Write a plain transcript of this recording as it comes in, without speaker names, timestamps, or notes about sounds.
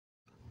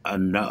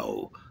And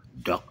now,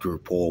 Dr.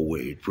 Paul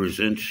Wade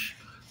presents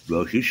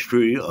the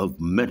history of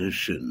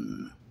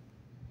medicine.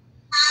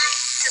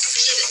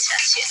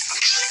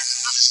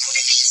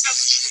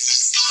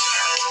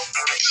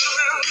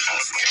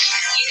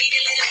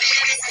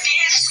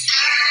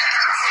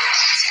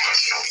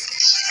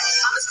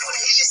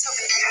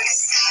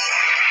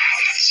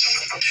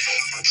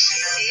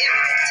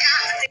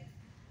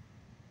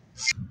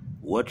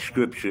 What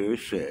scripture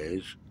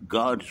says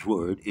God's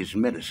word is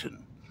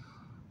medicine?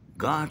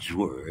 God's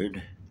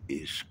word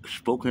is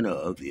spoken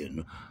of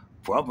in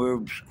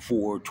Proverbs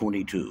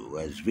 4:22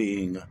 as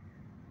being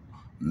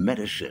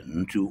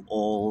medicine to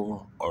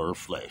all our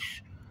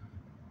flesh.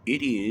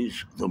 It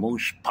is the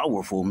most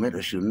powerful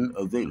medicine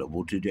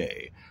available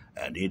today,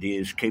 and it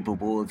is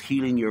capable of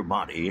healing your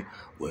body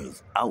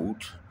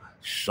without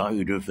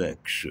side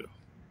effects.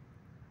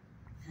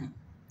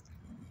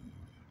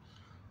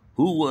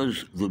 Who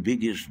was the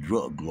biggest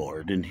drug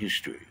lord in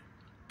history?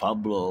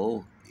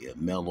 Pablo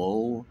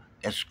Emilio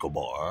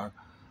Escobar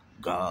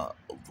Gaviria.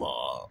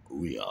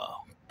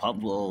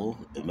 Pablo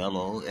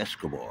Emilio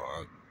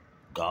Escobar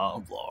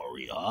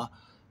Gaviria,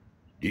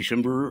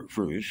 December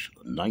 1st,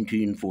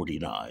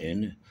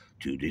 1949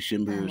 to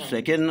December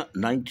 2nd,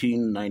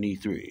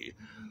 1993,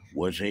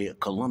 was a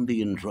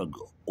Colombian drug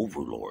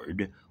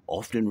overlord,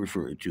 often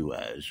referred to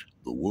as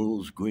the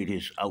world's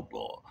greatest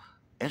outlaw.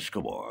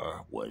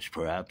 Escobar was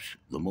perhaps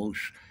the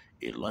most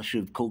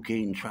elusive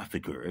cocaine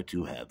trafficker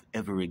to have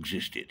ever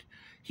existed.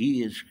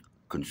 He is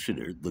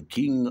considered the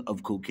king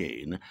of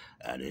cocaine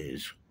and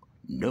is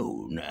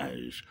known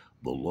as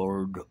the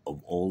Lord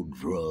of all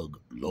drug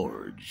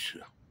lords,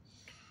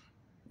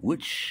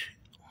 which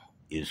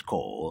is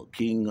called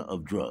king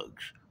of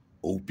drugs.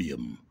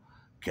 Opium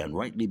can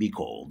rightly be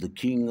called the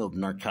king of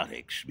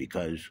narcotics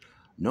because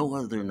no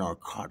other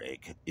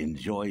narcotic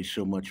enjoys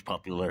so much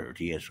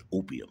popularity as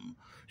opium.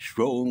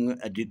 Strong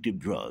addictive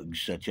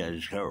drugs such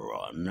as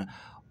heroin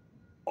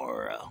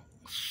are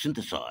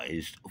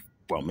synthesized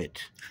from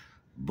it.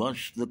 But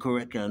the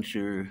correct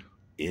answer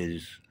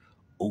is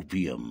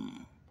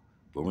opium.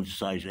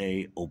 Parenthesis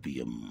A,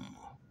 opium.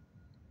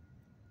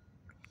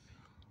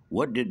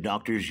 What did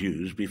doctors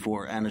use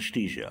before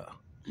anesthesia?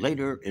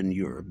 Later in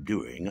Europe,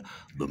 during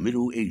the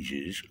Middle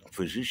Ages,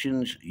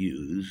 physicians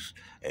used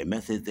a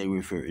method they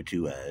referred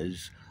to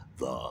as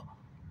the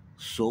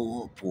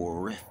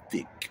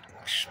soporific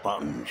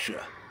sponge,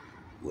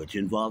 which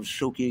involves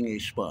soaking a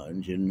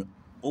sponge in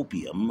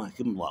opium,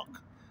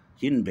 hemlock,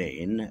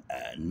 henbane,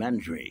 and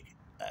mandrake,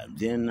 and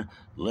then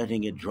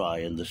letting it dry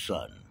in the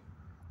sun.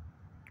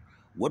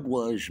 What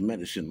was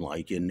medicine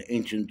like in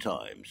ancient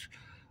times?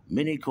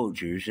 Many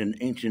cultures in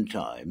ancient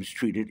times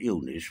treated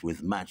illness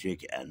with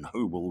magic and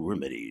herbal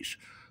remedies.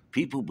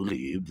 People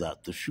believed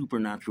that the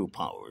supernatural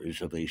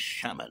powers of a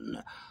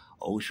shaman,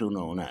 also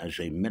known as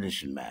a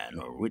medicine man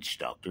or witch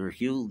doctor,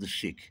 healed the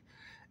sick.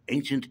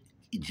 Ancient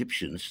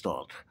Egyptians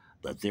thought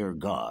that their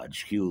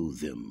gods healed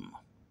them.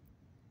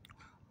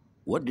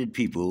 What did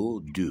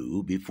people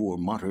do before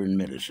modern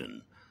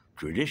medicine?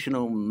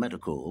 Traditional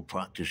medical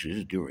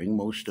practices during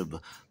most of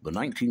the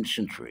 19th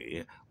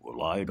century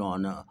relied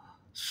on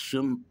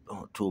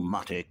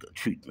symptomatic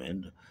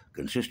treatment,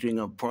 consisting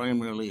of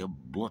primarily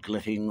of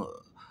bloodletting,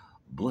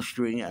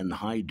 blistering, and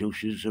high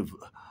doses of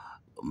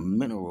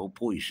mineral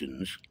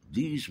poisons.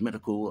 These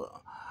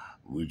medical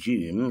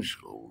regimes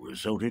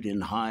resulted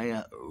in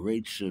high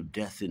rates of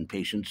death in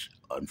patients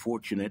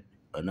unfortunate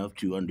enough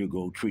to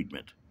undergo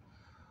treatment.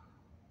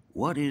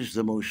 What is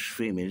the most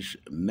famous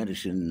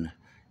medicine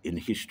in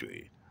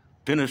history?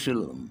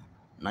 Penicillin,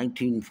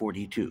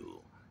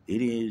 1942.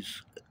 It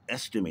is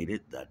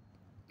estimated that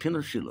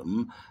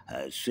penicillin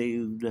has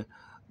saved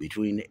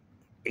between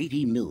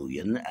 80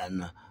 million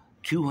and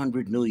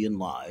 200 million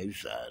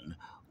lives, and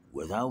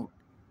without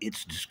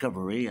its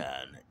discovery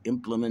and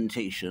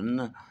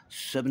implementation,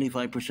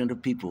 75%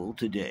 of people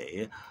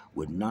today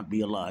would not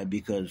be alive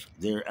because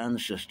their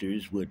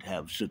ancestors would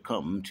have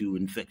succumbed to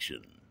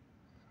infection.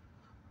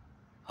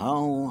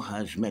 How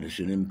has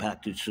medicine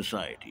impacted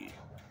society?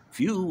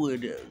 Few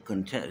would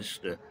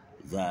contest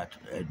that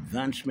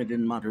advancement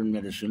in modern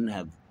medicine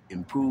have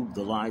improved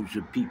the lives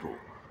of people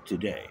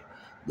today.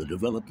 The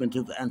development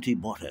of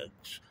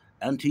antibiotics,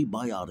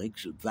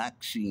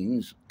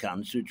 vaccines,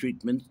 cancer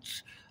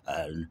treatments,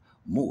 and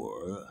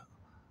more,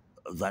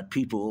 that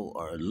people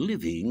are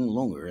living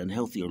longer and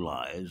healthier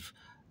lives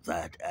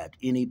than at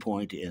any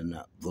point in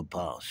the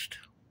past.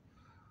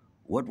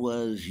 What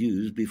was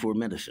used before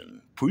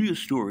medicine?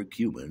 Prehistoric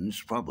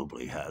humans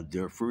probably had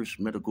their first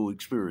medical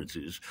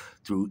experiences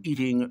through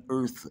eating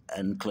earth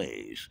and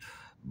clays.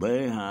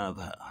 They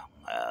have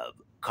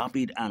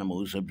copied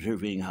animals,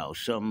 observing how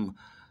some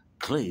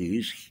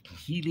clays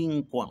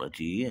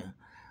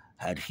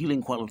had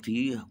healing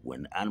quality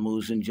when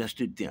animals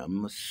ingested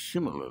them.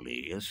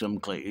 Similarly, some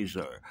clays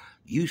are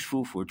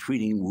useful for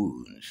treating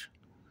wounds.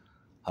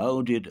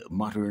 How did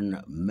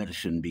modern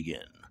medicine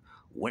begin?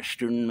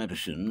 Western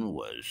medicine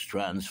was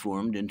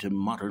transformed into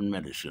modern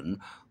medicine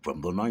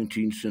from the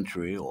 19th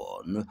century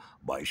on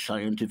by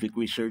scientific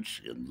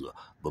research in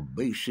the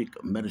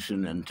basic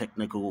medicine and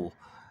technical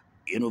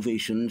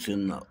innovations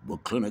in the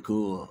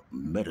clinical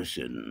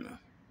medicine.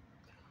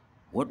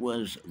 What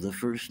was the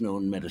first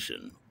known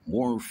medicine?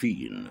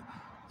 Morphine.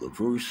 The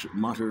first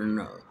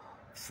modern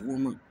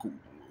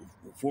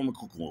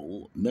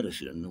pharmaceutical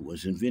medicine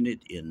was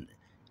invented in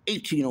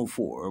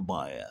 1804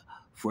 by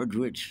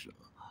Friedrich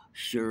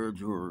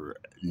Serner,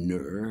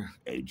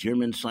 a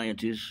German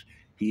scientist.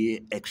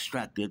 He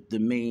extracted the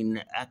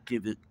main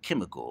active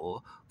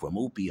chemical from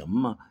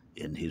opium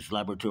in his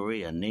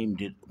laboratory and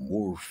named it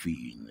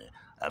morphine,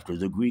 after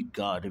the Greek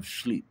god of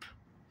sleep.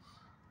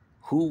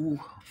 Who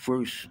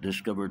first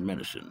discovered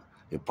medicine?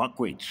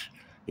 Hippocrates.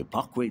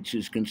 Hippocrates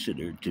is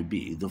considered to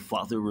be the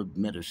father of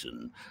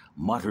medicine,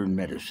 modern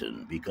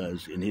medicine,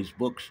 because in his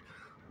books,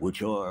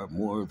 which are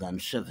more than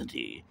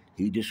 70,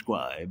 he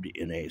described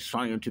in a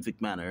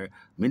scientific manner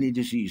many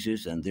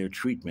diseases and their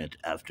treatment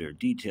after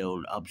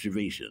detailed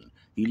observation.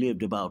 He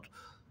lived about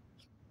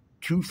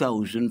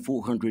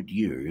 2,400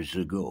 years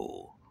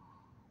ago.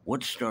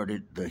 What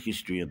started the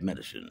history of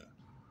medicine?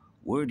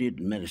 Where did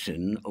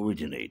medicine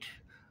originate?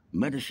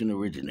 Medicine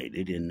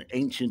originated in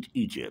ancient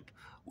Egypt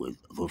with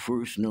the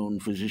first known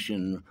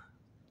physician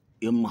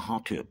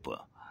Imhotep.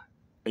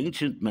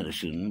 Ancient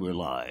medicine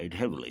relied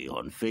heavily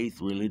on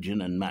faith, religion,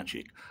 and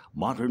magic.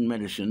 Modern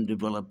medicine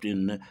developed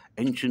in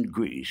ancient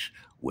Greece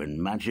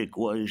when magic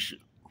was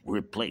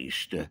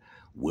replaced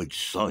with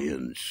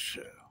science.